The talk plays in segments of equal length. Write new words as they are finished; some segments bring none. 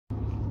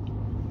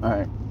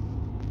Alright.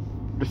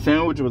 The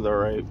sandwich was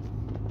alright.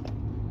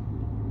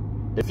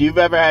 If you've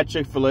ever had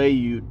Chick-fil-A,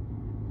 you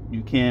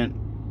can't,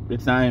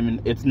 it's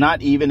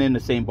not even in the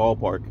same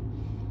ballpark.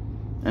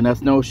 And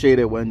that's no shade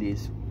at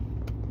Wendy's.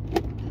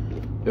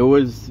 It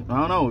was, I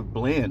don't know,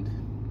 bland.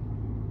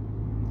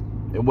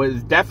 It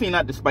was definitely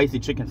not the spicy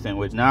chicken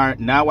sandwich.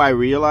 Now I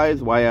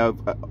realize why I've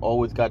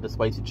always got the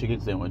spicy chicken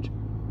sandwich.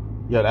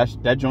 Yeah,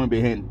 that joint be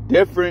hitting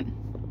different.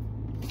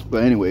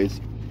 But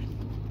anyways,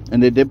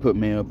 and they did put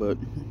mayo, but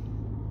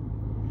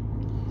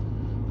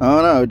I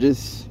don't know, it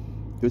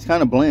was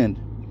kind of bland,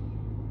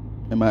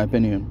 in my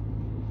opinion.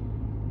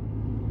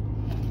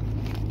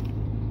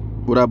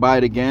 Would I buy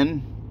it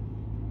again?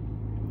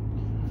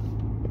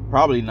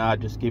 Probably not.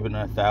 Just give it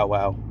a thou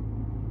wow.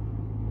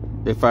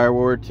 If I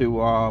were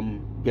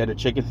to get a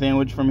chicken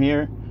sandwich from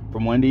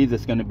Wendy's,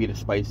 it's gonna be the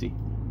spicy.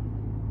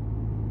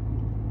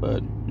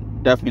 But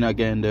definitely not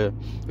getting the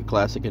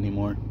classic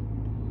anymore.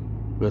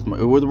 It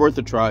was worth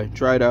a try.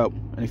 Try it out,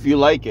 and if you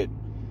like it,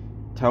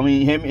 tell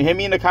me. Hit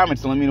me in the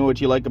comments. Let me know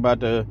what you like about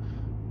the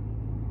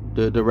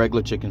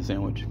regular chicken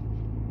sandwich.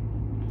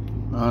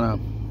 I don't know.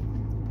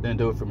 Didn't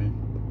do it for me.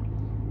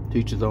 To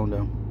each his own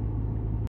though.